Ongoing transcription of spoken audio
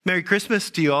Merry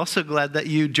Christmas to you all. So glad that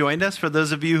you joined us. For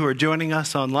those of you who are joining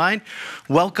us online,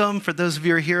 welcome. For those of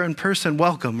you who are here in person,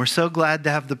 welcome. We're so glad to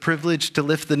have the privilege to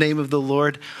lift the name of the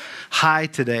Lord high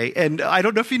today. And I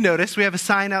don't know if you noticed, we have a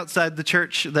sign outside the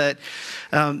church that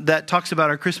talks about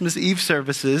our Christmas Eve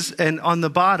services. And on the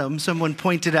bottom, someone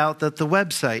pointed out that the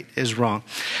website is wrong.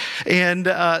 And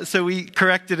so we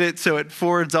corrected it so it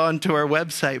forwards on to our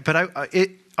website. But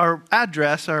our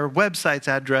website's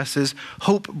address is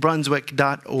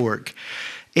hopebrunswick.org.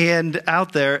 And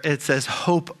out there it says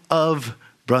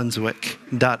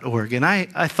hopeofbrunswick.org. And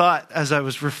I thought, as I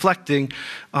was reflecting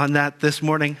on that this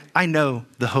morning, I know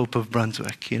the Hope of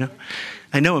Brunswick,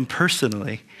 I know him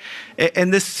personally.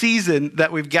 And this season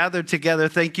that we've gathered together,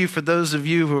 thank you for those of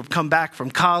you who have come back from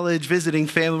college, visiting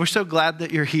family. We're so glad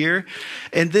that you're here.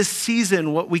 And this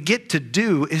season, what we get to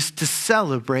do is to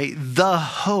celebrate the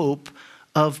hope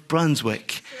of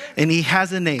Brunswick. And he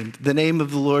has a name, the name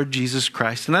of the Lord Jesus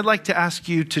Christ. And I'd like to ask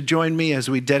you to join me as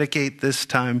we dedicate this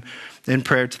time in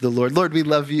prayer to the Lord. Lord, we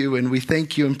love you and we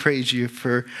thank you and praise you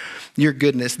for your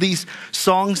goodness. These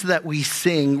songs that we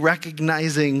sing,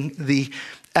 recognizing the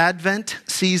Advent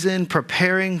season,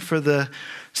 preparing for the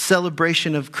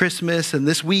celebration of Christmas, and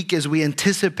this week as we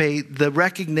anticipate the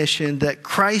recognition that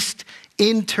Christ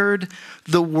entered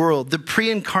the world, the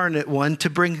pre-incarnate one, to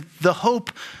bring the hope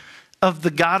of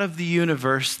the God of the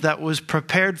universe that was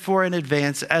prepared for in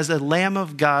advance as a Lamb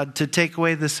of God to take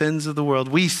away the sins of the world.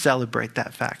 We celebrate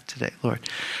that fact today, Lord.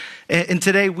 And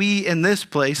today we in this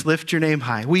place lift your name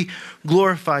high. We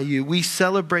glorify you. We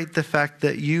celebrate the fact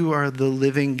that you are the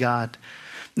living God.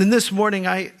 And this morning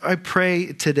I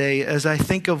pray today as I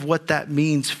think of what that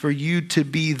means for you to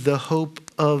be the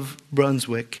hope of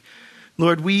Brunswick.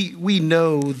 Lord, we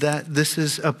know that this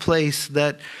is a place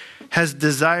that has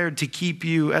desired to keep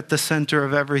you at the center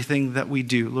of everything that we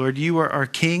do. Lord, you are our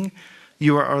King,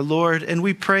 you are our Lord, and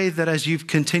we pray that as you've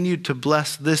continued to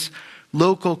bless this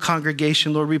local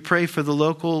congregation, Lord, we pray for the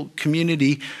local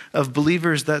community of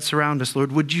believers that surround us.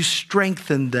 Lord, would you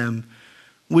strengthen them?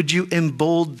 Would you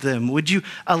embolden them? Would you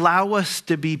allow us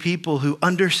to be people who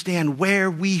understand where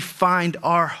we find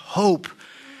our hope?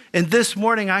 And this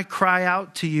morning I cry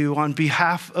out to you on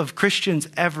behalf of Christians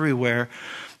everywhere,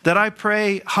 that I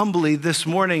pray humbly this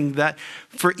morning that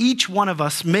for each one of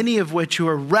us, many of which who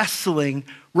are wrestling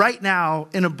right now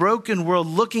in a broken world,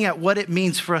 looking at what it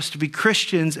means for us to be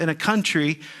Christians in a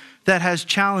country that has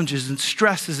challenges and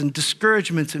stresses and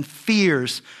discouragements and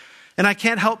fears. And I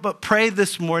can't help but pray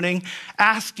this morning,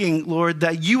 asking, Lord,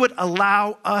 that you would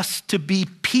allow us to be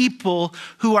people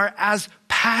who are as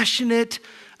passionate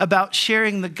about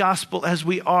sharing the gospel as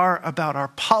we are about our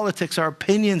politics, our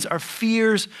opinions, our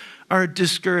fears, our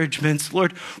discouragements.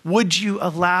 Lord, would you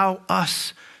allow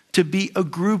us to be a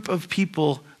group of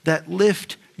people that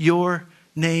lift your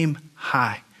name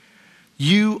high?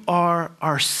 You are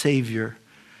our Savior.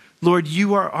 Lord,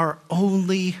 you are our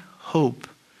only hope.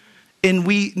 And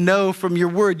we know from your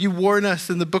word, you warn us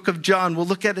in the book of John, we'll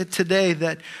look at it today,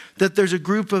 that there's a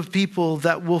group of people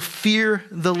that will fear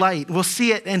the light. We'll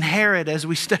see it in Herod as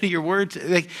we study your word,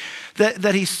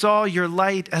 that he saw your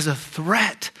light as a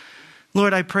threat.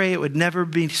 Lord, I pray it would never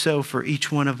be so for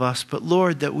each one of us, but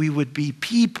Lord, that we would be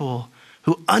people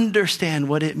who understand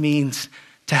what it means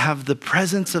to have the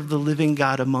presence of the living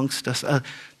God amongst us,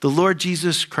 the Lord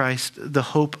Jesus Christ, the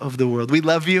hope of the world. We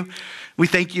love you. We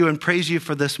thank you and praise you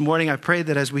for this morning. I pray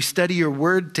that as we study your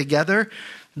word together,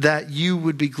 that you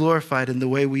would be glorified in the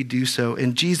way we do so.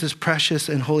 In Jesus' precious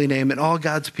and holy name, and all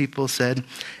God's people said,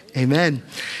 amen.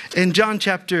 In John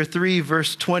chapter 3,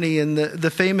 verse 20, in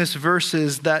the famous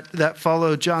verses that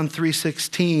follow John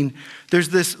 3:16, there's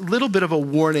this little bit of a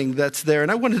warning that's there.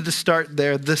 And I wanted to start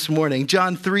there this morning.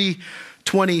 John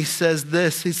 3:20 says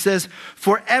this. He says,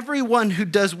 "For everyone who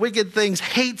does wicked things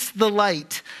hates the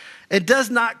light. It does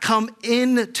not come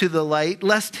into the light,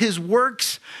 lest his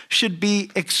works should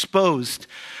be exposed."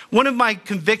 One of my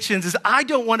convictions is I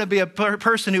don't want to be a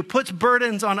person who puts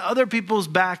burdens on other people's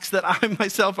backs that I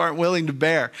myself aren't willing to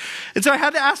bear. And so I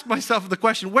had to ask myself the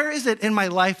question, where is it in my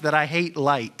life that I hate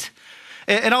light?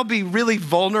 And I'll be really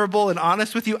vulnerable and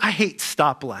honest with you. I hate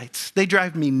stoplights. They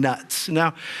drive me nuts.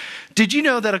 Now, did you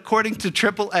know that according to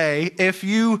AAA, if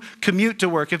you commute to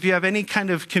work, if you have any kind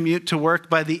of commute to work,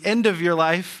 by the end of your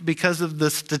life, because of the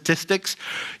statistics,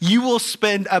 you will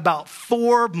spend about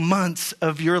 4 months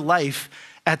of your life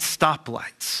at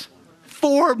stoplights.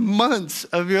 4 months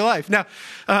of your life. Now,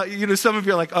 some of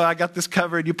you are like, oh, I got this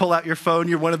covered. You pull out your phone.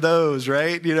 You're one of those,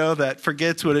 right? That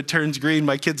forgets when it turns green.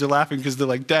 My kids are laughing because they're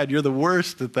like, Dad, you're the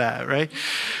worst at that, right?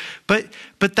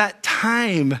 But that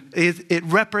time, it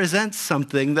represents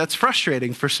something that's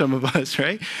frustrating for some of us,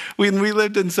 right? When we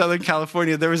lived in Southern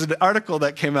California, there was an article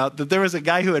that came out that there was a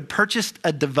guy who had purchased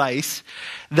a device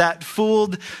that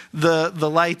fooled the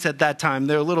lights at that time.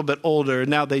 They're a little bit older.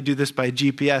 Now they do this by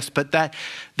GPS, but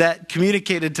that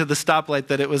communicated to the stoplight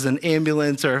that it was an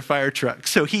ambulance or a fire truck.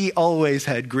 So he always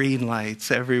had green lights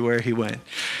everywhere he went.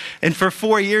 And for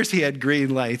 4 years, he had green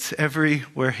lights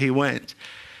everywhere he went.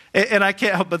 And I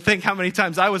can't help but think how many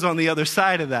times I was on the other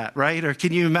side of that, right? Or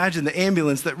can you imagine the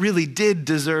ambulance that really did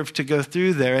deserve to go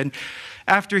through there? And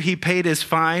after he paid his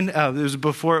fine, it was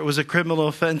before it was a criminal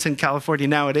offense in California,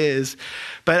 now it is.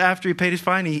 But after he paid his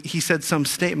fine, he said some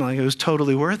statement like it was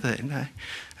totally worth it. And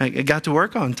I got to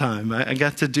work on time. I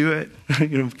got to do it,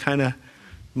 kind of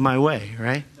my way,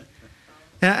 right?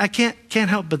 And I can't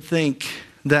help but think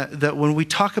that when we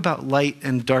talk about light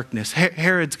and darkness,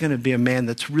 Herod's going to be a man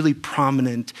that's really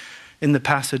prominent in the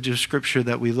passage of Scripture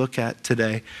that we look at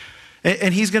today.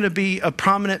 And he's going to be a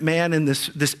prominent man in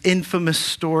this infamous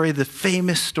story, the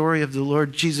famous story of the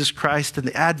Lord Jesus Christ and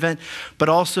the Advent, but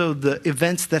also the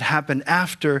events that happened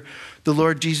after the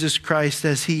Lord Jesus Christ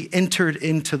as he entered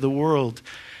into the world.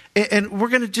 And we're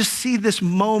going to just see this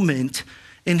moment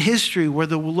in history where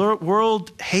the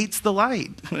world hates the light,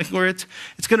 where it's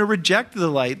going to reject the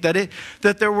light,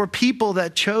 that there were people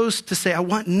that chose to say, I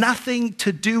want nothing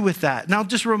to do with that. And I'll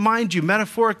just remind you,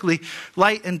 metaphorically,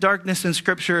 light and darkness in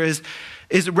Scripture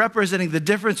is representing the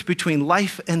difference between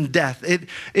life and death. It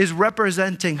is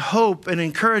representing hope and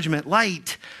encouragement,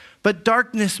 light. But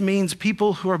darkness means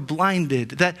people who are blinded,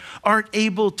 that aren't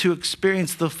able to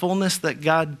experience the fullness that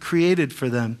God created for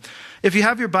them. If you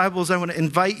have your Bibles, I want to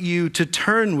invite you to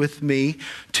turn with me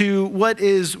to what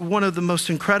is one of the most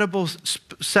incredible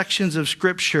sections of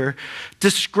Scripture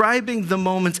describing the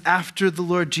moments after the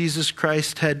Lord Jesus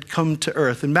Christ had come to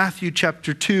earth. In Matthew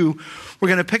chapter 2, we're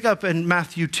going to pick up in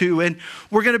Matthew 2, and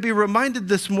we're going to be reminded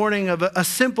this morning of a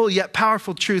simple yet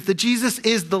powerful truth, that Jesus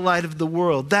is the light of the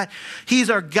world, that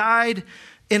he's our guide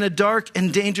in a dark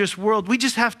and dangerous world. We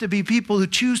just have to be people who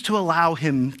choose to allow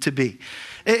him to be.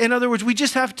 In other words, we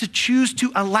just have to choose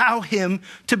to allow him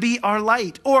to be our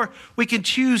light. Or we can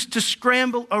choose to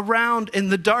scramble around in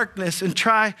the darkness and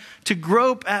try to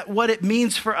grope at what it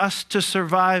means for us to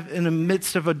survive in the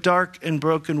midst of a dark and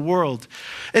broken world.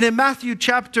 And in Matthew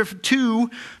chapter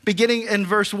 2, beginning in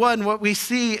verse 1, what we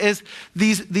see is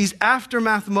these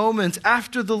aftermath moments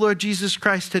after the Lord Jesus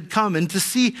Christ had come, and to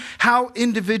see how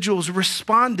individuals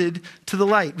responded to the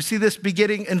light. We see this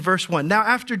beginning in verse 1. Now,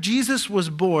 after Jesus was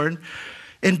born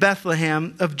in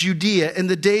Bethlehem of Judea in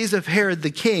the days of Herod the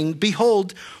king,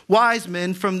 behold, wise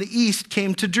men from the east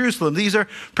came to Jerusalem. These are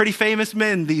pretty famous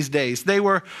men these days. They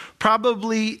were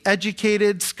probably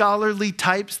educated, scholarly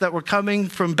types that were coming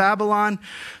from Babylon.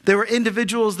 They were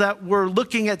individuals that were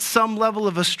looking at some level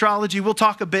of astrology. We'll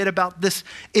talk a bit about this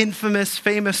infamous,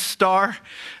 famous star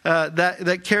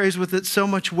that carries with it so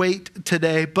much weight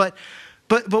today. But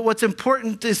what's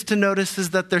important is to notice is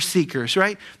that they're seekers,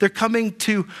 right? They're coming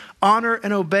to honor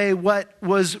and obey what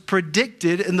was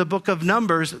predicted in the book of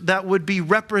Numbers that would be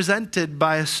represented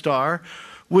by a star,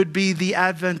 would be the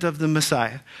advent of the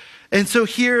Messiah. And so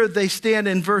here they stand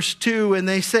in verse 2 and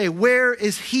they say, where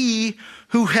is he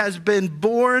who has been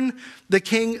born the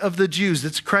King of the Jews?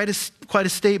 It's quite a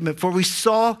statement. For we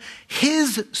saw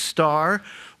his star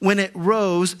when it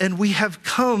rose, and we have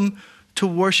come to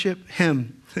worship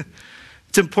him.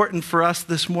 It's important for us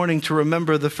this morning to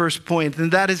remember the first point,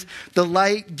 and that is the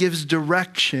light gives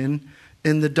direction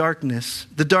in the darkness.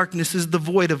 The darkness is the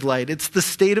void of light. It's the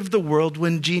state of the world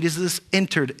when Jesus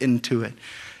entered into it.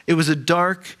 It was a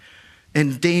dark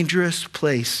and dangerous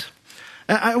place.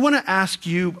 I want to ask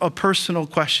you a personal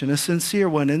question, a sincere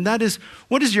one, and that is,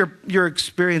 what is your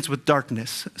experience with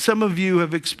darkness? Some of you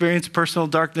have experienced personal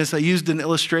darkness. I used an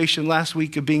illustration last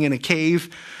week of being in a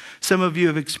cave. Some of you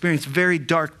have experienced very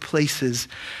dark places.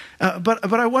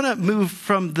 But I want to move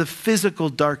from the physical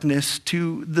darkness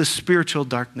to the spiritual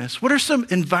darkness. What are some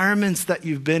environments that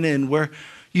you've been in where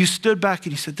you stood back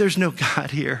and you said, there's no God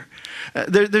here.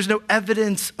 There's no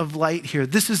evidence of light here.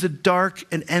 This is a dark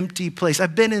and empty place.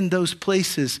 I've been in those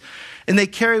places, and they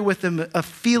carry with them a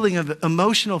feeling of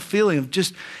emotional feeling of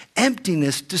just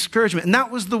emptiness, discouragement. And that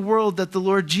was the world that the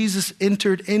Lord Jesus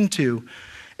entered into.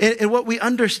 And what we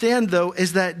understand, though,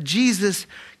 is that Jesus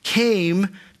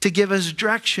came to give us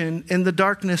direction in the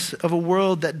darkness of a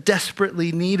world that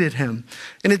desperately needed him.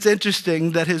 And it's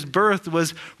interesting that his birth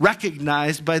was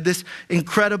recognized by this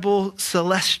incredible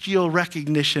celestial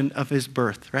recognition of his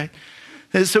birth, right?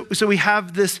 And so we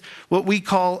have this, what we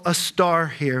call a star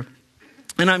here.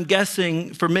 And I'm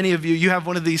guessing for many of you, you have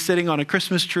one of these sitting on a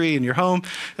Christmas tree in your home.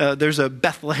 There's a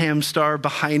Bethlehem star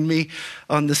behind me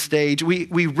on the stage.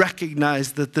 We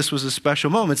recognize that this was a special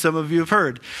moment. Some of you have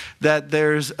heard that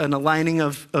there's an aligning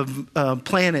of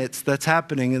planets that's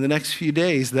happening in the next few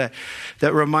days that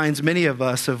reminds many of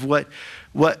us of what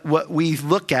we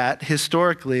look at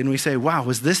historically and we say, wow,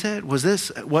 was this it? Was this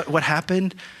what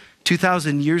happened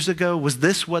 2,000 years ago? Was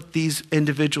this what these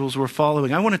individuals were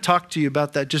following? I want to talk to you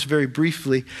about that just very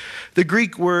briefly. The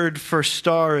Greek word for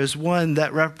star is one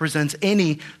that represents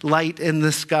any light in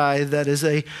the sky that is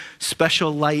a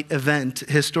special light event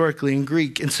historically in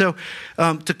Greek. And so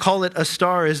to call it a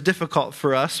star is difficult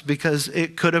for us because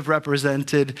it could have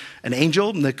represented an angel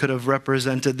and it could have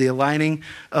represented the aligning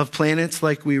of planets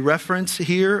like we reference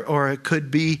here, or it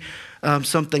could be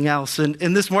something else. And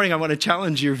this morning I want to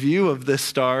challenge your view of this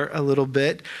star a little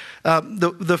bit.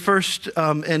 The first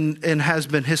and has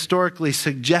been historically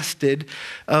suggested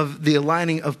of the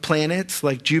aligning of planets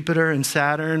like Jupiter and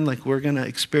Saturn, like we're going to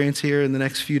experience here in the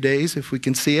next few days if we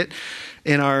can see it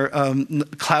in our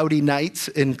cloudy nights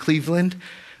in Cleveland,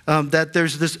 that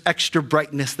there's this extra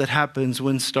brightness that happens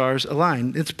when stars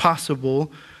align. It's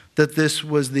possible that this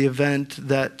was the event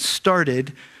that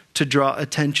started to draw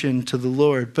attention to the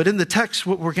Lord. But in the text,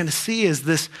 what we're going to see is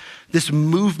this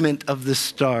movement of the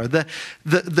star,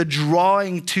 the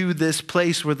drawing to this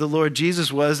place where the Lord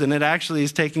Jesus was, and it actually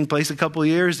is taking place a couple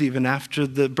years even after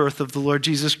the birth of the Lord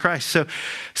Jesus Christ.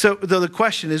 So the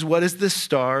question is, what is this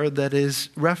star that is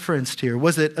referenced here?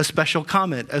 Was it a special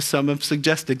comet, as some have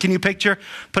suggested? Can you picture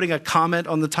putting a comet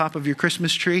on the top of your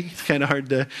Christmas tree? It's kind of hard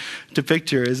to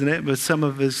picture, isn't it? But some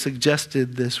have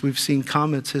suggested this. We've seen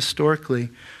comets historically.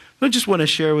 I just want to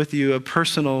share with you a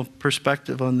personal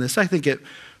perspective on this. I think it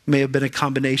may have been a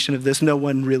combination of this. No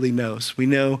one really knows. We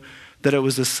know that it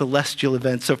was a celestial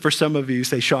event. So for some of you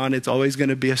say, Sean, it's always going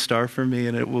to be a star for me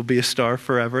and it will be a star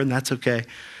forever, and that's okay.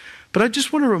 But I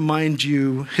just want to remind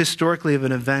you historically of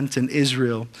an event in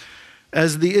Israel.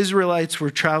 As the Israelites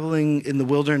were traveling in the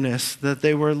wilderness, that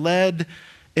they were led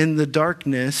in the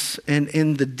darkness and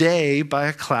in the day by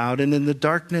a cloud, and in the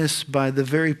darkness by the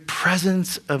very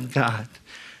presence of God.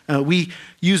 We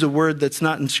use a word that's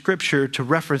not in Scripture to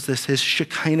reference this, his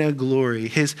Shekinah glory,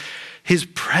 his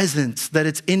presence, that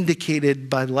it's indicated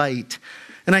by light.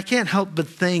 And I can't help but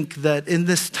think that in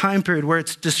this time period where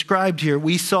it's described here,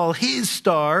 we saw his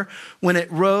star when it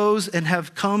rose and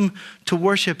have come to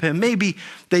worship him. Maybe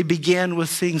they began with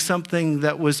seeing something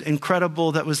that was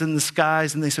incredible, that was in the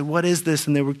skies, and they said, what is this?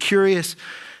 And they were curious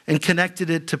and connected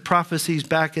it to prophecies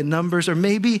back in Numbers. Or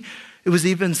maybe it was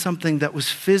even something that was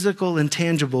physical and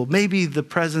tangible, maybe the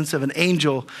presence of an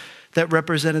angel that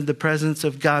represented the presence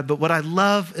of God. But what I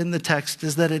love in the text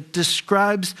is that it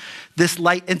describes this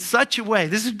light in such a way,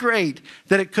 this is great,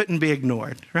 that it couldn't be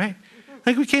ignored, right?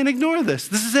 Like we can't ignore this.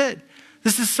 This is it.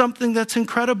 This is something that's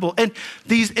incredible. And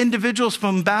these individuals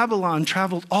from Babylon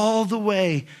traveled all the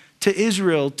way to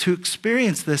Israel to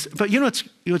experience this. But you know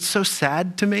what's so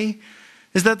sad to me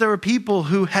is that there were people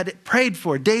who had prayed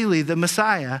for daily the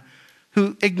Messiah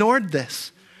who ignored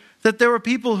this. That there were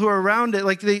people who are around it,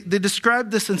 like they described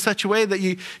this in such a way that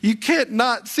you can't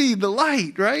not see the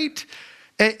light, right?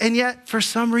 And yet, for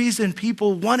some reason,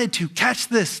 people wanted to catch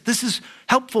this. This is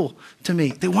helpful to me.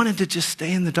 They wanted to just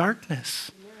stay in the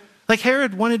darkness. Like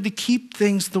Herod wanted to keep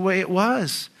things the way it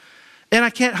was. And I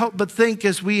can't help but think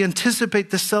as we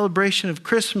anticipate the celebration of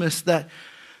Christmas that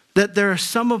there are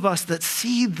some of us that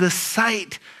see the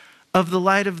sight of the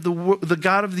light of the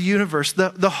God of the universe,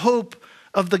 the hope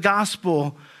of the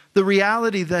gospel, the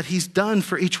reality that he's done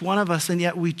for each one of us, and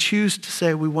yet we choose to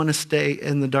say we want to stay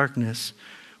in the darkness.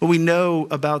 What we know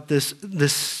about this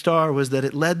star was that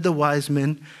it led the wise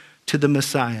men to the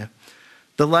Messiah.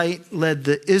 The light led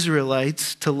the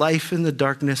Israelites to life in the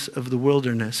darkness of the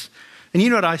wilderness. And you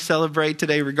know what I celebrate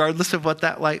today, regardless of what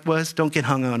that light was? Don't get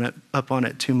hung up on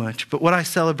it too much. But what I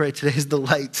celebrate today is the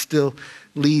light still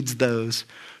leads those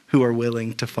who are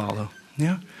willing to follow.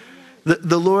 Yeah.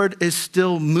 The Lord is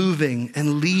still moving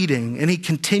and leading, and he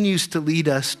continues to lead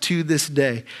us to this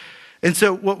day. And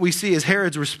so what we see is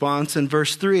Herod's response in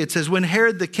verse 3. It says, when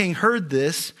Herod the king heard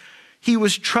this, he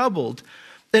was troubled,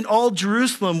 and all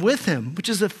Jerusalem with him, which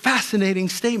is a fascinating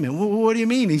statement. What do you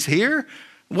mean? He's here?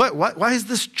 Why is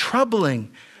this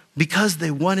troubling? Because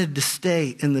they wanted to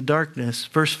stay in the darkness.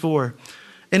 Verse 4.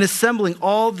 And assembling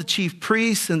all the chief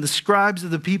priests and the scribes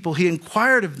of the people, he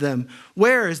inquired of them,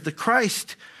 where is the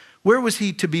Christ? Where was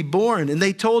he to be born? And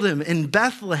they told him, in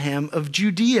Bethlehem of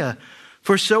Judea.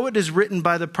 For so it is written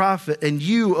by the prophet, and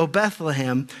you, O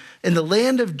Bethlehem, in the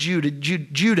land of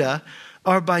Judah,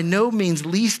 are by no means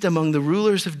least among the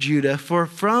rulers of Judah, for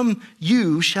from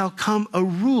you shall come a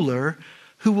ruler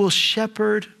who will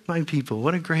shepherd my people.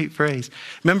 What a great phrase.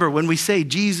 Remember, when we say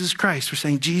Jesus Christ, we're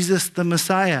saying Jesus the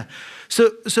Messiah.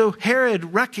 So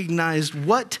Herod recognized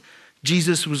what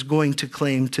Jesus was going to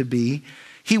claim to be.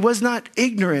 He was not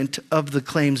ignorant of the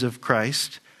claims of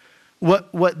Christ,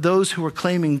 what those who were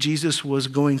claiming Jesus was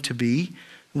going to be,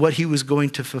 what he was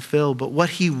going to fulfill, but what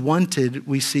he wanted,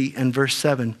 we see in verse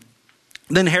 7.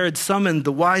 Then Herod summoned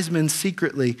the wise men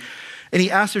secretly, and he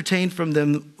ascertained from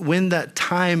them when that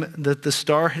time that the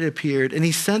star had appeared, and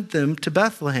he sent them to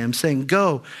Bethlehem, saying,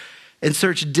 "Go and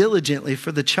search diligently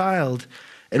for the child,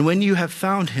 and when you have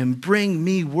found him, bring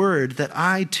me word that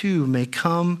I too may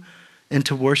come and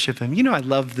to worship him." You know, I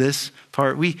love this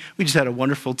part. We just had a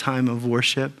wonderful time of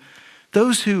worship.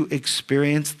 Those who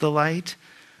experience the light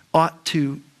ought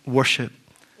to worship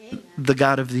the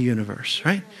God of the universe,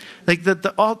 right? Like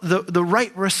the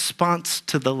right response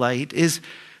to the light is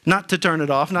not to turn it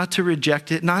off, not to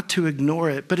reject it, not to ignore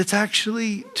it, but it's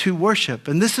actually to worship.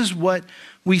 And this is what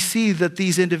we see that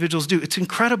these individuals do. It's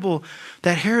incredible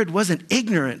that Herod wasn't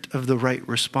ignorant of the right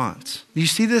response. You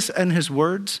see this in his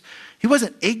words? He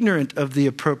wasn't ignorant of the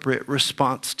appropriate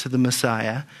response to the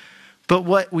Messiah. But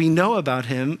what we know about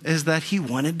him is that he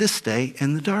wanted to stay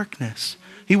in the darkness.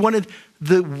 He wanted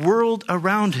the world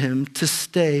around him to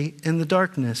stay in the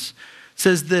darkness. It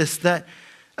says this, that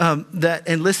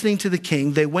and listening to the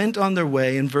king, they went on their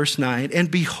way in verse 9, and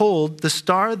behold, the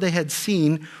star they had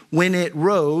seen when it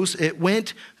rose, it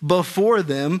went before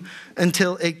them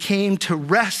until it came to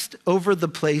rest over the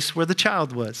place where the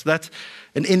child was. That's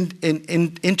an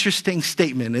interesting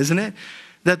statement, isn't it?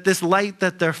 That this light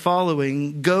that they're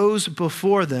following goes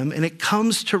before them and it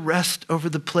comes to rest over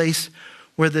the place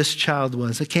where this child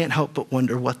was. I can't help but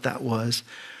wonder what that was.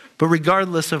 But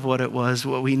regardless of what it was,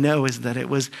 what we know is that it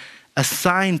was a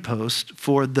signpost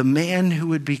for the man who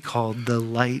would be called the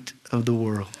light of the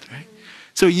world, right?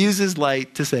 So he uses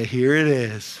light to say, here it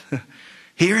is.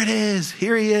 Here it is.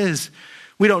 Here he is.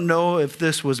 We don't know if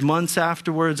this was months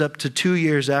afterwards, up to 2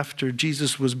 years after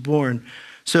Jesus was born.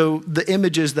 So the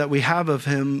images that we have of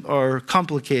him are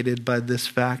complicated by this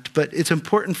fact, but it's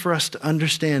important for us to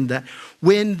understand that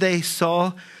when they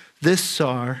saw this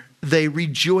star, they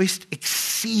rejoiced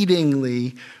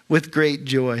exceedingly with great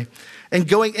joy. And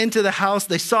going into the house,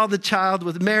 they saw the child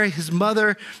with Mary, his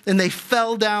mother, and they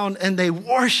fell down and they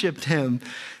worshiped him.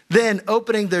 Then,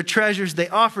 opening their treasures, they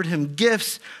offered him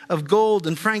gifts of gold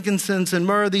and frankincense and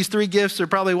myrrh. These 3 gifts are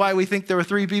probably why we think there were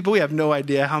 3 people. We have no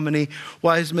idea how many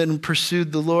wise men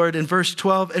pursued the Lord. In verse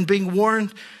 12, and being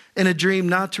warned in a dream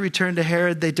not to return to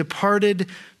Herod, they departed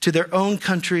to their own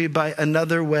country by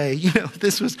another way. You know,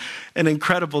 this was an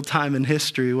incredible time in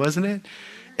history, wasn't it?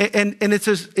 And it's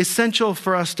essential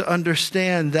for us to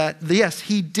understand that, yes,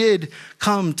 he did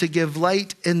come to give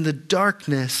light in the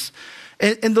darkness.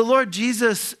 And the Lord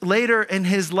Jesus later in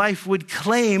his life would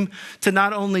claim to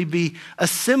not only be a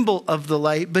symbol of the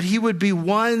light, but he would be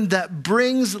one that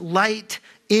brings light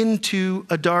into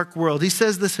a dark world. He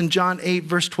says this in John 8,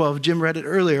 verse 12. Jim read it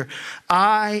earlier.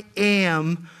 I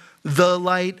am the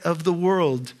light of the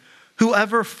world.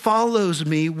 Whoever follows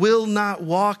me will not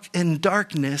walk in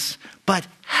darkness, but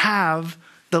have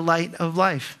the light of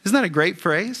life. Isn't that a great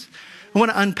phrase? I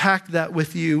want to unpack that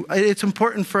with you. It's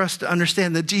important for us to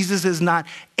understand that Jesus is not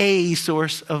a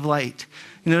source of light.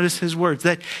 You notice his words,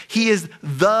 that he is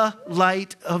the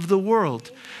light of the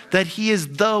world, that he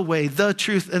is the way, the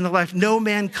truth, and the life. No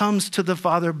man comes to the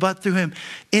Father but through him.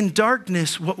 In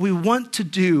darkness, what we want to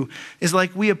do is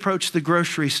like we approach the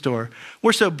grocery store.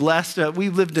 We're so blessed.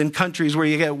 We've lived in countries where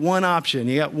you get one option.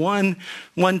 You got one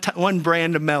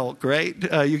brand of milk, right?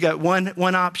 You got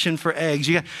one option for eggs.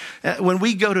 When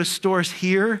we go to stores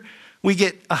here, we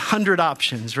get 100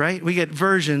 options, right? We get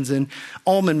versions and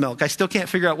almond milk. I still can't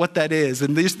figure out what that is.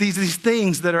 And these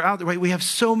things that are out there, right? We have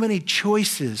so many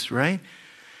choices, right?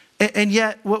 And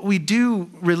yet what we do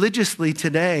religiously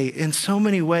today in so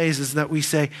many ways is that we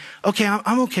say, okay,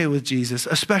 I'm okay with Jesus,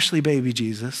 especially baby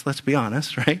Jesus. Let's be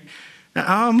honest, right?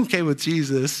 I'm okay with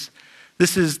Jesus.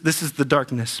 This is the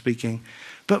darkness speaking.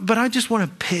 But I just want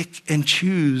to pick and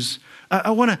choose.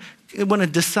 I want to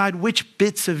decide which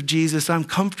bits of Jesus I'm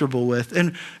comfortable with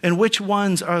and which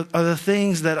ones are the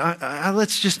things that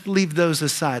let's just leave those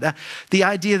aside. The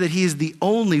idea that he is the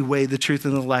only way, the truth,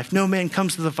 and the life. No man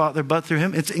comes to the Father but through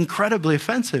him. It's incredibly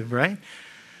offensive, right?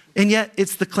 And yet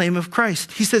it's the claim of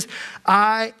Christ. He says,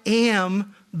 I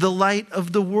am the light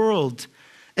of the world.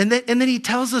 And then he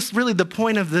tells us really the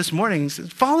point of this morning. He says,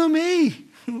 follow me.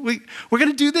 We're going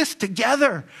to do this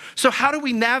together. So how do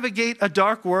we navigate a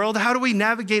dark world? How do we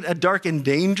navigate a dark and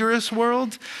dangerous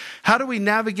world? How do we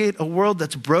navigate a world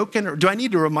that's broken? Or do I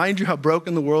need to remind you how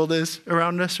broken the world is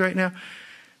around us right now?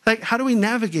 Like, how do we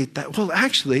navigate that? Well,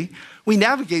 actually, we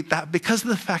navigate that because of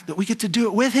the fact that we get to do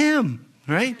it with him,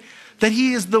 right? That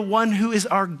he is the one who is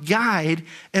our guide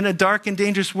in a dark and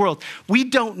dangerous world. We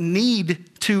don't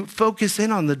need to focus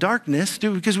in on the darkness,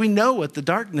 because we know what the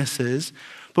darkness is.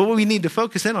 But what we need to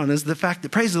focus in on is the fact that,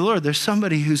 praise the Lord, there's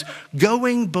somebody who's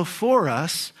going before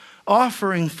us,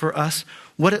 offering for us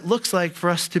what it looks like for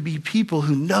us to be people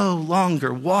who no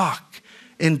longer walk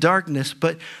in darkness,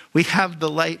 but we have the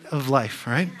light of life,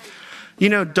 right? You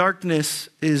know, darkness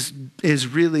is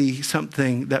really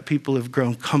something that people have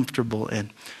grown comfortable in.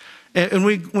 And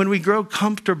when we grow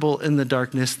comfortable in the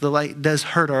darkness, the light does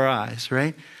hurt our eyes,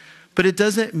 right? But it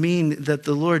doesn't mean that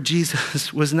the Lord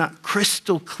Jesus was not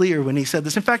crystal clear when he said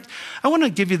this. In fact, I want to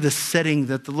give you the setting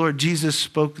that the Lord Jesus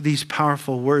spoke these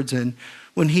powerful words in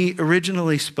when he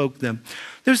originally spoke them.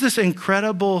 There's this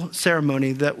incredible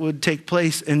ceremony that would take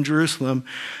place in Jerusalem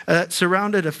that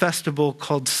surrounded a festival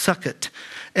called Sukkot.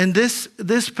 And this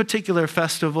particular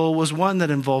festival was one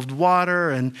that involved water,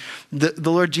 and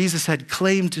the Lord Jesus had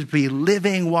claimed to be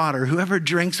living water. Whoever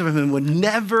drinks of him would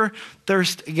never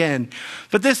thirst again.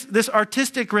 But this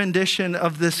artistic rendition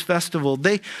of this festival,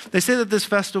 they say that this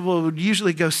festival would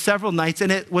usually go several nights,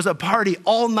 and it was a party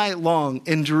all night long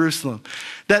in Jerusalem.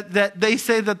 That they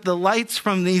say that the lights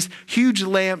from these huge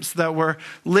lamps that were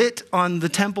lit on the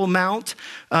Temple Mount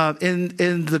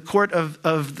in the court of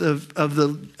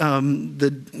the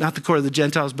not the court of the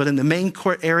Gentiles, but in the main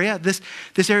court area, this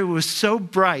area was so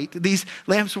bright. These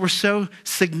lamps were so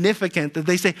significant that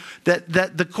they say that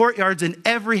the courtyards in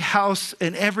every house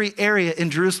in every area in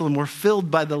Jerusalem were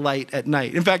filled by the light at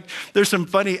night. In fact, there's some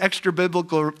funny extra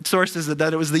biblical sources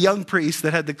that it was the young priests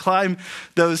that had to climb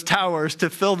those towers to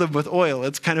fill them with oil.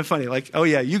 It's kind of funny, like, oh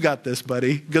yeah, you got this,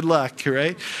 buddy. Good luck,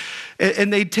 right?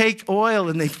 And they'd take oil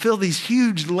and they'd fill these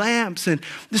huge lamps. And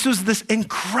this was this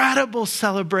incredible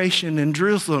celebration in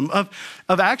Jerusalem of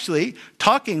actually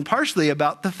talking partially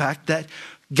about the fact that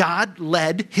God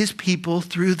led his people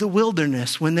through the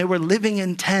wilderness when they were living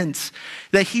in tents,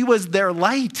 that he was their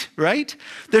light, right?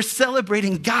 They're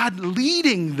celebrating God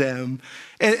leading them.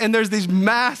 And there's these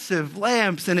massive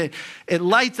lamps, and it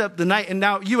lights up the night. And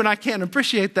now you and I can't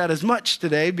appreciate that as much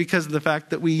today because of the fact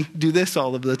that we do this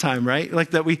all of the time, right? Like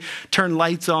that we turn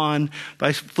lights on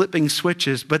by flipping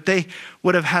switches. But they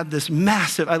would have had this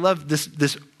massive, I love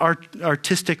this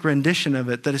artistic rendition of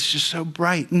it, that it's just so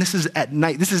bright. And this is at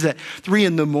night. This is at 3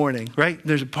 a.m, right?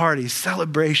 There's a party,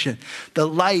 celebration. The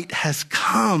light has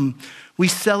come. We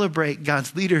celebrate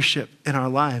God's leadership in our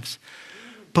lives.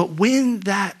 But when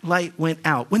that light went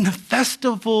out, when the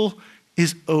festival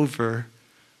is over,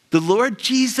 the Lord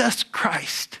Jesus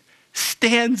Christ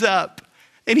stands up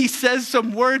and he says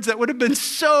some words that would have been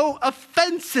so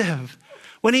offensive.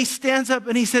 When he stands up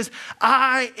and he says,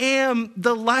 I am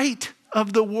the light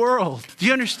of the world. Do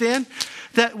you understand?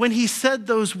 That when he said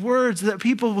those words, that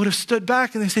people would have stood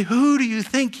back and they say, who do you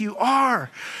think you are?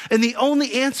 And the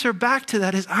only answer back to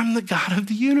that is, I'm the God of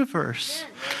the universe.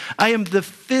 I am the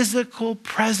physical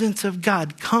presence of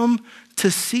God, come to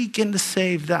seek and to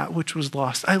save that which was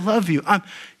lost. I love you. I'm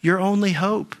your only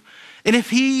hope. And if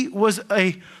he was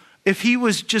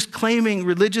just claiming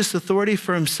religious authority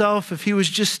for himself, if he was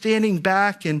just standing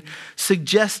back and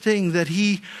suggesting that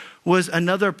he was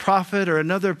another prophet or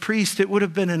another priest, it would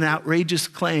have been an outrageous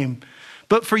claim.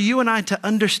 But for you and I to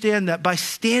understand that by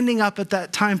standing up at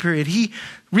that time period, he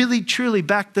really truly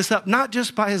backed this up, not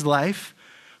just by his life,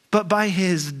 but by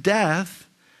his death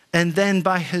and then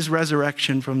by his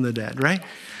resurrection from the dead, right?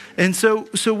 And so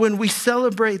when we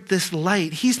celebrate this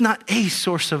light, he's not a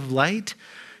source of light.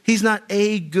 He's not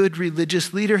a good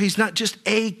religious leader. He's not just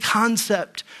a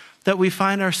concept that we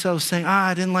find ourselves saying,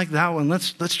 I didn't like that one.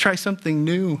 Let's try something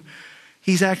new.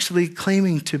 He's actually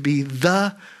claiming to be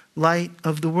the light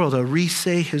of the world. I'll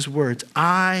re-say his words.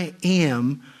 I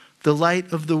am the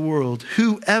light of the world.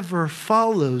 Whoever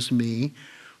follows me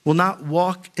will not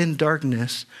walk in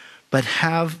darkness, but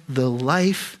have the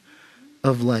life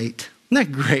of light. Isn't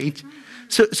that great?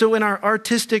 So in our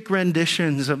artistic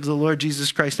renditions of the Lord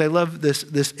Jesus Christ, I love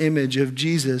this image of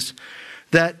Jesus,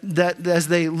 that as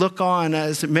they look on,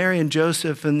 as Mary and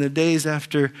Joseph in the days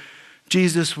after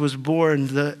Jesus was born,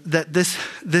 that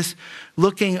this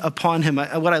looking upon him,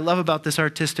 what I love about this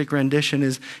artistic rendition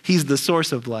is he's the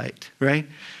source of light, right?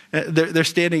 They're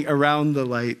standing around the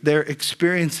light. They're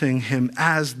experiencing him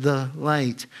as the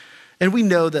light. And we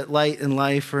know that light and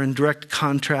life are in direct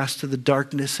contrast to the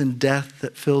darkness and death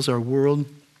that fills our world.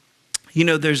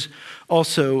 There's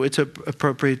also, it's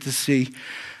appropriate to see,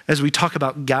 as we talk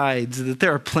about guides, that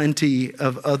there are plenty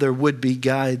of other would-be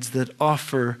guides that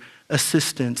offer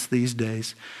assistance these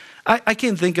days. I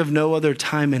can think of no other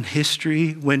time in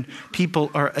history when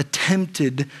people are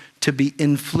tempted to be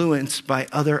influenced by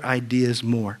other ideas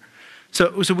more. So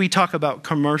we talk about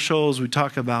commercials, we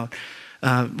talk about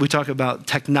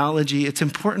technology. It's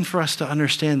important for us to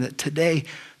understand that today,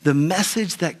 the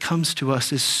message that comes to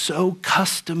us is so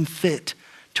custom fit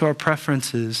to our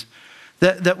preferences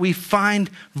that we find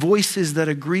voices that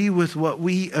agree with what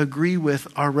we agree with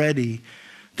already.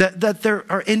 That there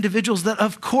are individuals that,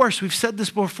 of course, we've said this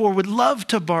before, would love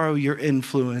to borrow your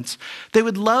influence. They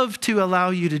would love to allow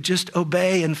you to just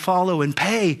obey and follow and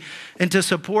pay and to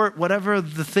support whatever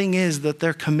the thing is that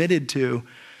they're committed to.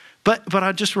 But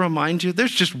I'll just remind you,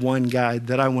 there's just one guide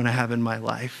that I want to have in my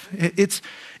life.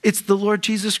 It's the Lord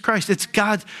Jesus Christ. It's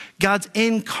God's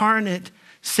incarnate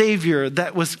Savior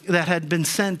that had been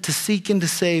sent to seek and to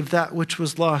save that which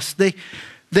was lost. There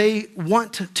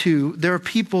are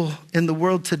people in the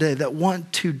world today that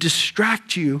want to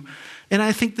distract you. And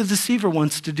I think the deceiver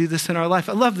wants to do this in our life.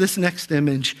 I love this next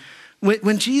image.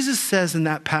 When Jesus says in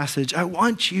that passage, I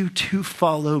want you to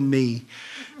follow me.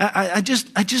 I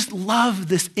just love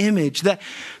this image. That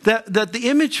the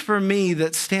image for me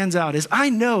that stands out is I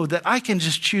know that I can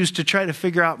just choose to try to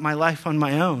figure out my life on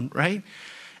my own, right?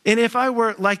 And if I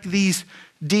were like these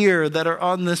deer that are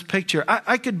on this picture,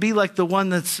 I could be like the one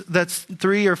that's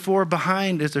 3 or 4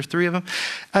 behind. Is there 3 of them?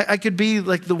 I could be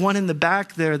like the one in the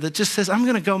back there that just says, I'm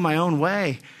going to go my own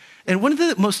way. And one of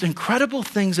the most incredible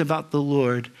things about the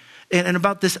Lord and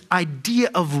about this idea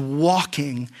of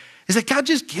walking is that God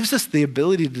just gives us the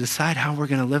ability to decide how we're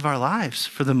going to live our lives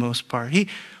for the most part. He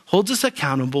holds us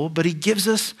accountable, but he gives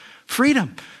us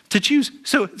freedom to choose.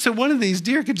 So one of these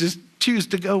deer could just choose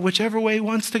to go whichever way he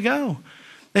wants to go.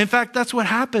 In fact, that's what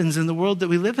happens in the world that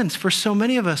we live in. For so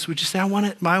many of us, we just say, I want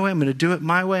it my way. I'm going to do it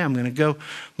my way. I'm going to go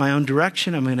my own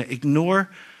direction. I'm going to ignore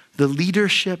the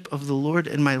leadership of the Lord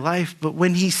in my life. But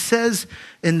when he says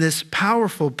in this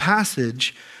powerful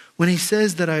passage, when he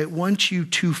says that I want you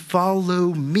to follow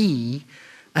me,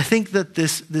 I think that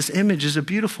this image is a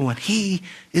beautiful one. He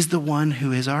is the one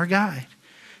who is our guide.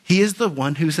 He is the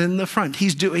one who's in the front.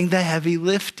 He's doing the heavy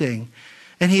lifting.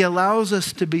 And he allows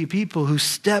us to be people who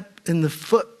step in the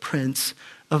footprints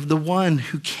of the one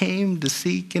who came to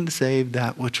seek and to save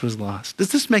that which was lost.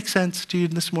 Does this make sense to you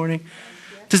this morning?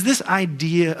 Does this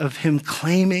idea of him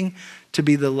claiming to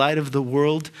be the light of the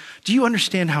world, do you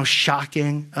understand how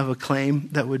shocking of a claim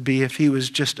that would be if he was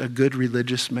just a good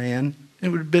religious man? It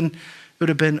would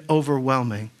have been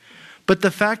overwhelming. But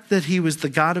the fact that he was the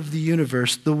God of the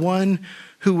universe, the one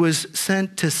who was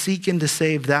sent to seek and to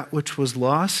save that which was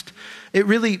lost, it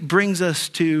really brings us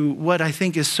to what I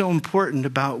think is so important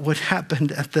about what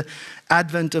happened at the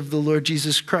advent of the Lord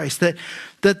Jesus Christ. That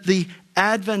the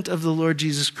advent of the Lord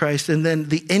Jesus Christ and then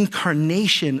the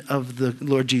incarnation of the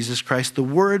Lord Jesus Christ, the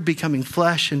Word becoming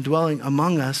flesh and dwelling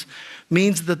among us,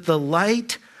 means that the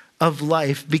light of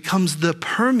life becomes the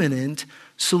permanent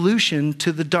solution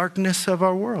to the darkness of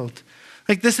our world.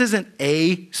 Like, this isn't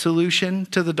a solution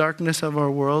to the darkness of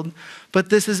our world, but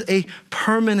this is a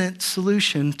permanent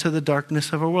solution to the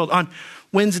darkness of our world. On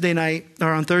Wednesday night,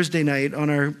 or on Thursday night, on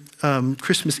our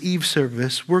Christmas Eve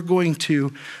service, we're going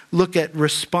to look at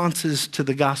responses to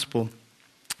the gospel.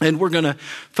 And we're going to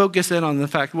focus in on the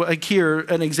fact, like here,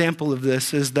 an example of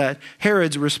this is that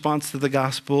Herod's response to the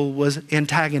gospel was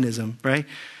antagonism, right?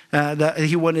 That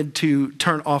he wanted to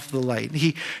turn off the light.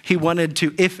 He wanted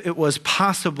to, if it was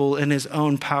possible in his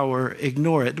own power,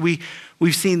 ignore it.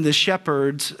 We've seen the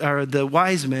shepherds, or the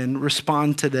wise men,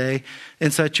 respond today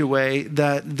in such a way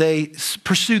that they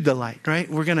pursued the light, right?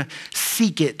 We're going to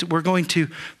seek it. We're going to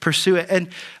pursue it. And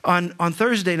on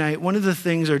Thursday night, one of the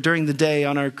things, or during the day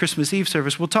on our Christmas Eve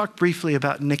service, we'll talk briefly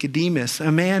about Nicodemus,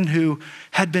 a man who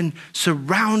had been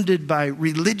surrounded by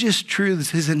religious truths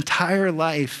his entire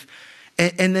life.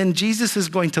 And then Jesus is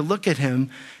going to look at him,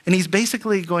 and he's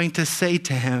basically going to say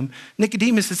to him,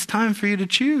 Nicodemus, it's time for you to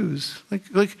choose.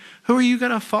 Like who are you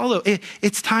going to follow?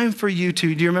 It's time for you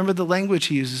to, do you remember the language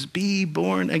he uses? Be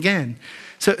born again.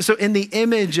 So in the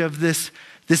image of this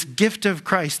gift of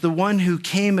Christ, the one who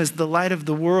came as the light of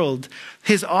the world,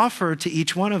 his offer to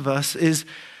each one of us is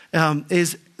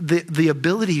the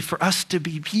ability for us to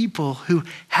be people who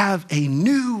have a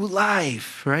new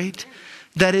life, right?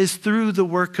 That is through the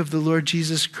work of the Lord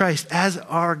Jesus Christ as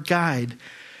our guide.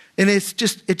 And it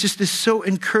just is so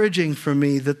encouraging for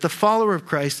me that the follower of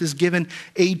Christ is given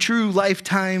a true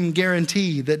lifetime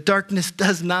guarantee that darkness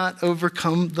does not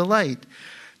overcome the light.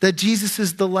 that Jesus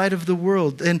is the light of the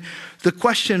world. And the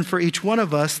question for each one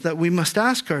of us that we must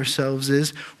ask ourselves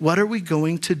is, what are we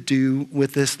going to do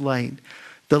with this light?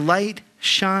 The light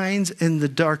shines in the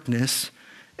darkness,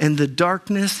 and the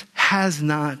darkness has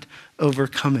not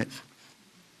overcome it.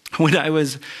 When I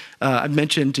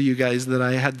mentioned to you guys that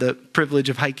I had the privilege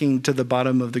of hiking to the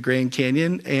bottom of the Grand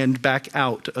Canyon and back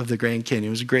out of the Grand Canyon. It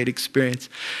was a great experience.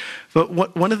 But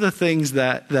one of the things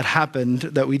that happened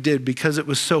that we did because it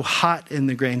was so hot in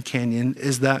the Grand Canyon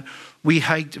is that we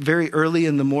hiked very early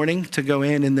in the morning to go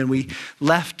in, and then we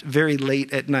left very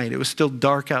late at night. It was still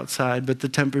dark outside, but the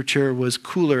temperature was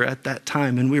cooler at that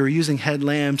time. And we were using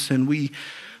headlamps, and we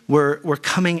were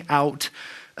coming out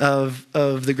of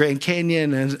the Grand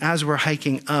Canyon, and as we're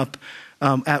hiking up,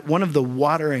 at one of the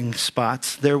watering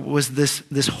spots, there was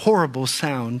this horrible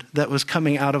sound that was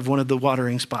coming out of one of the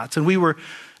watering spots. And we were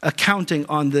counting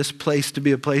on this place to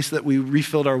be a place that we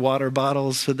refilled our water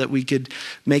bottles so that we could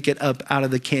make it up out of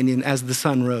the canyon as the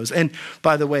sun rose. And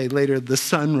by the way, later the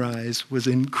sunrise was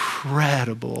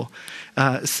incredible,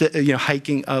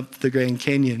 hiking up the Grand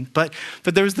Canyon. But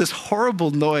there was this horrible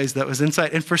noise that was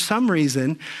inside. And for some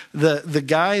reason, the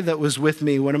guy that was with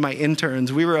me, one of my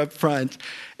interns, we were up front,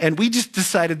 and we just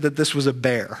decided that this was a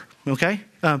bear, okay?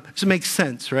 So it makes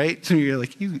sense, right? So you're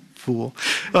like, you fool.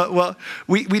 Well,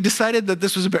 we decided that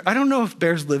this was a bear. I don't know if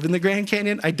bears live in the Grand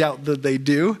Canyon. I doubt that they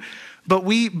do. But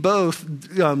we both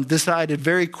decided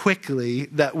very quickly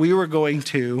that we were going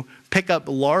to pick up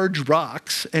large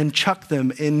rocks and chuck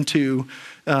them into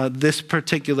this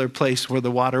particular place where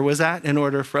the water was at in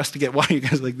order for us to get water. You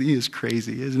guys are like, he is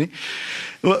crazy, isn't he?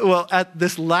 Well, at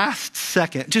this last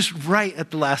second, just right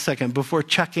at the last second before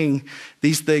chucking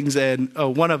these things in,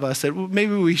 one of us said, well,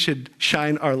 maybe we should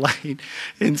shine our light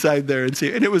inside there and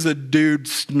see. And it was a dude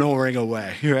snoring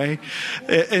away, right?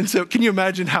 And so can you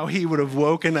imagine how he would have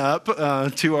woken up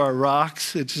to our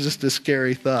rocks? It's just a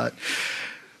scary thought.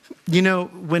 You know,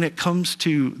 when it comes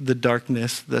to the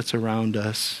darkness that's around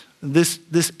us,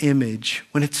 this image,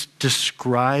 when it's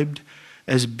described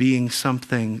as being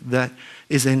something that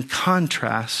is in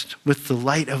contrast with the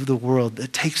light of the world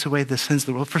that takes away the sins of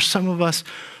the world, for some of us,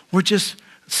 we're just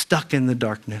stuck in the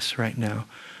darkness right now.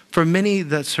 For many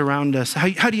that surround us,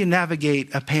 how do you navigate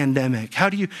a pandemic? How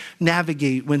do you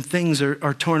navigate when things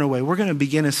are torn away? We're going to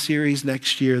begin a series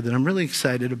next year that I'm really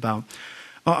excited about.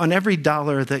 On every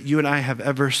dollar that you and I have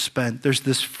ever spent, there's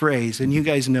this phrase, and you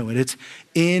guys know it. It's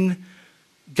in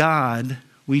God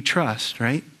we trust,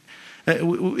 right?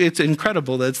 It's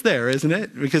incredible that it's there, isn't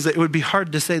it? Because it would be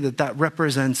hard to say that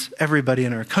represents everybody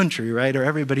in our country, right? Or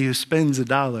everybody who spends a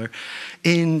dollar.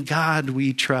 In God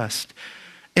we trust.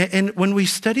 And when we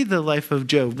study the life of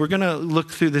Job, we're going to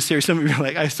look through this series. Some of you are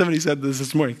like, somebody said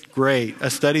this morning. Great, a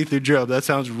study through Job. That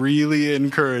sounds really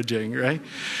encouraging, right?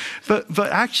 But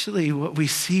actually what we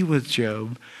see with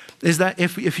Job is that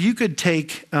if you could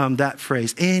take that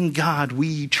phrase, in God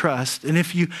we trust, and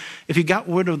if you got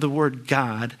rid of the word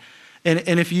God,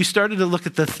 and if you started to look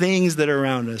at the things that are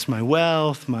around us, my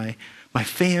wealth, my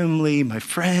family, my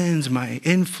friends, my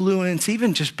influence,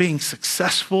 even just being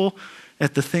successful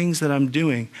at the things that I'm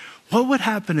doing, what would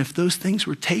happen if those things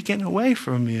were taken away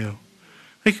from you?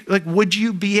 Like would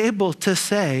you be able to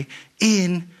say,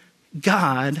 in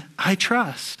God I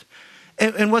trust?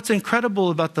 And what's incredible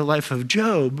about the life of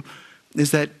Job is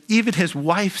that even his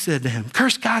wife said to him,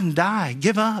 curse God and die,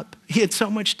 give up. He had so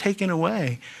much taken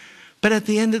away. But at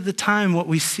the end of the time, what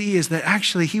we see is that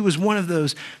actually he was one of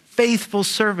those faithful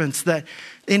servants that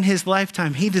in his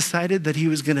lifetime, he decided that he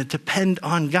was going to depend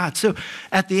on God. So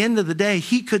at the end of the day,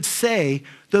 he could say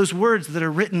those words that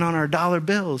are written on our dollar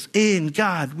bills, in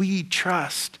God we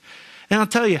trust. And I'll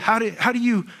tell you, how do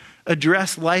you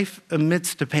address life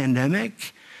amidst a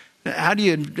pandemic? How do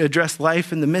you address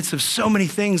life in the midst of so many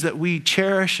things that we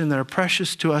cherish and that are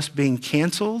precious to us being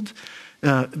canceled,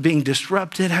 being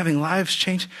disrupted, having lives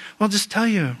changed? Well, I'll just tell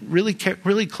you really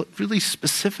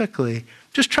specifically,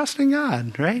 just trusting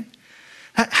God, right?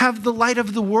 Have the light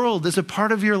of the world as a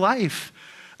part of your life.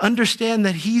 Understand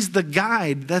that he's the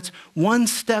guide that's one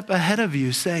step ahead of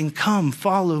you saying, come,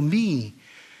 follow me.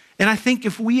 And I think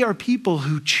if we are people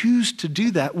who choose to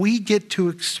do that, we get to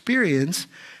experience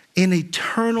an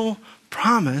eternal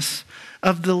promise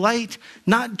of the light,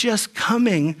 not just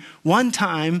coming one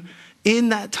time in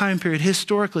that time period,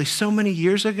 historically, so many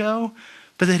years ago,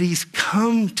 but that he's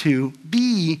come to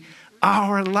be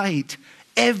our light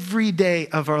every day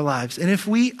of our lives. And if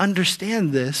we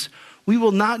understand this, we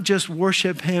will not just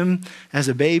worship him as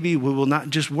a baby. We will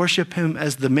not just worship him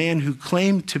as the man who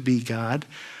claimed to be God,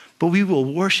 but we will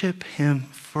worship him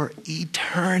for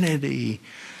eternity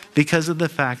because of the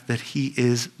fact that he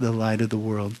is the light of the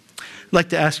world. I'd like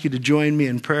to ask you to join me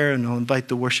in prayer, and I'll invite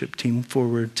the worship team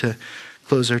forward to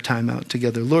close our time out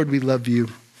together. Lord, we love you.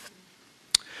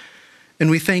 And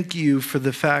we thank you for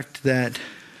the fact that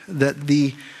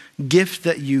the gift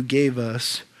that you gave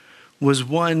us was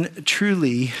one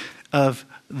truly of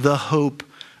the hope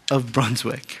of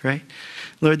Brunswick, right?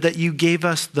 Lord, that you gave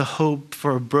us the hope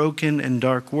for a broken and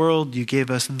dark world. You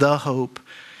gave us the hope.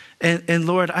 And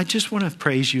Lord, I just want to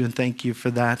praise you and thank you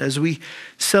for that. As we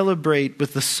celebrate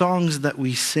with the songs that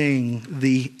we sing,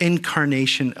 the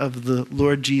incarnation of the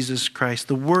Lord Jesus Christ,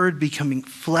 the Word becoming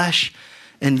flesh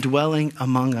and dwelling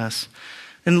among us.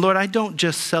 And Lord, I don't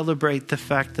just celebrate the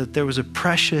fact that there was a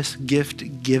precious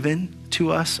gift given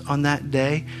to us on that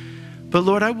day, but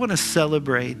Lord, I want to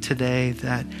celebrate today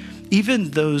that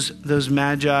even those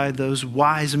magi, those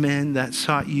wise men that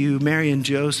sought you, Mary and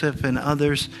Joseph and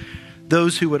others,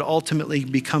 those who would ultimately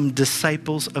become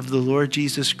disciples of the Lord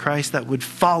Jesus Christ, that would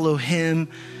follow him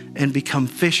and become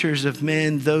fishers of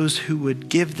men, those who would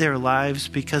give their lives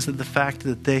because of the fact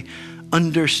that they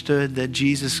understood that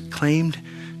Jesus claimed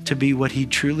to be what he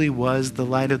truly was, the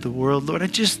light of the world. Lord, I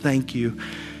just thank you.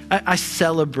 I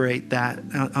celebrate that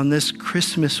on this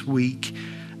Christmas week.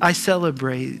 I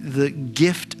celebrate the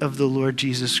gift of the Lord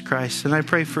Jesus Christ. And I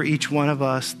pray for each one of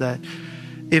us that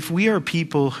if we are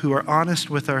people who are honest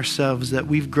with ourselves, that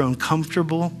we've grown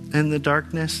comfortable in the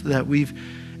darkness, that we've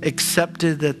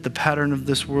accepted that the pattern of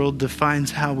this world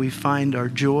defines how we find our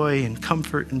joy and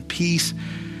comfort and peace.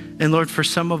 And Lord, for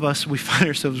some of us, we find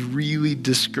ourselves really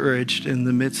discouraged in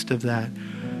the midst of that.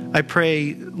 I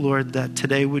pray, Lord, that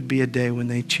today would be a day when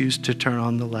they choose to turn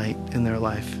on the light in their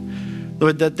life.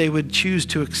 Lord, that they would choose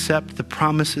to accept the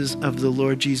promises of the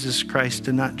Lord Jesus Christ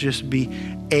and not just be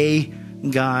a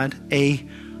God, a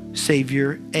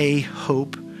Savior, a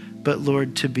hope, but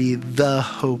Lord, to be the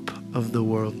hope of the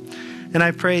world. And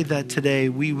I pray that today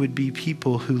we would be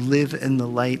people who live in the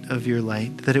light of your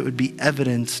light, that it would be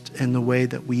evidenced in the way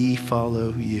that we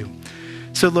follow you.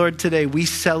 So Lord, today we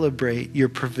celebrate your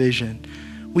provision.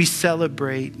 We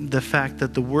celebrate the fact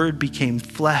that the Word became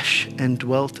flesh and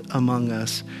dwelt among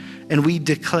us. And we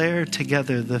declare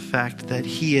together the fact that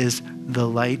he is the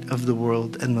light of the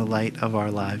world and the light of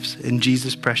our lives. In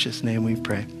Jesus' precious name we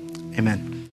pray. Amen.